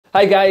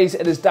Hi guys,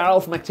 it is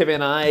Daryl from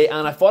Activity&I,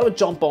 and I thought I would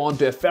jump on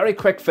to a very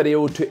quick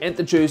video to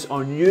introduce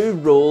our new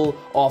role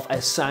of a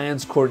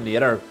science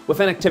coordinator.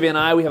 Within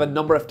Activity&I we have a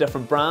number of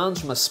different brands,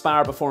 from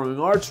Aspire Performing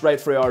Arts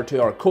right through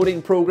to our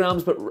coding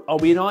programs,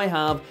 but we now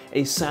have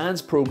a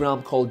science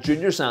program called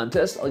Junior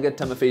Scientist. I'll get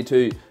Timothy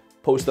to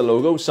post the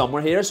logo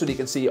somewhere here so that you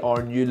can see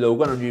our new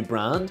logo and our new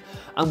brand.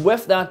 And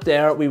with that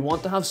there, we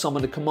want to have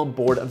someone to come on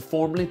board and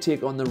formally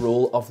take on the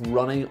role of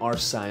running our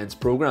science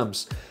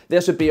programs.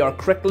 This would be our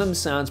curriculum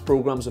science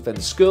programs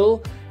within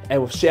school,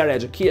 with shared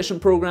education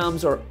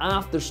programs, our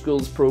after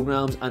schools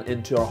programs, and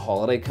into our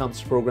holiday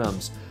camps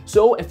programs.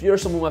 So if you're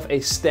someone with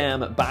a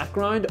STEM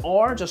background,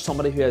 or just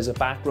somebody who has a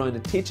background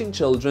in teaching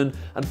children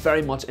and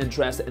very much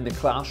interested in the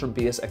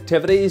classroom-based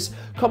activities,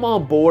 come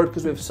on board,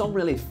 because we have some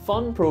really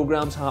fun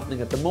programs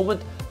happening at the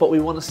moment, but we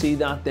want to see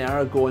that they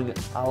are going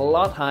a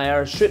lot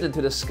higher, shooting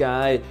into the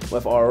sky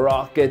with our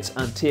rockets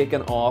and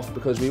taking off,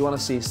 because we want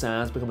to see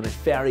science becoming a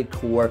very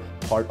core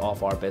part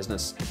of our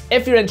business.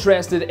 If you're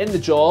interested in the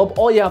job,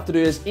 all you have to do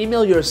is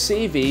email your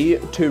CV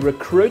to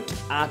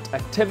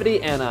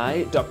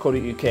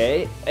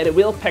recruit@activityni.co.uk, and it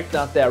will pick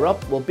that there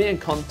up. We'll be in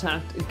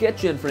contact,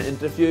 get you in for an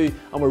interview,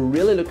 and we're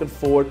really looking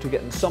forward to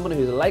getting someone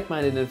who's a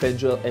like-minded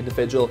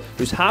individual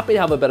who's happy to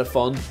have a bit of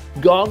fun.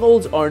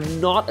 Goggles are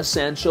not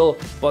essential,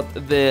 but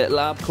the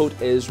lab coat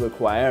is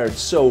required.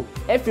 So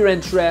if you're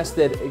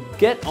interested,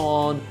 get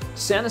on,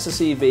 send us a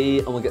CV,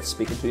 and we'll get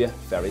speaking to you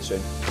very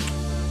soon.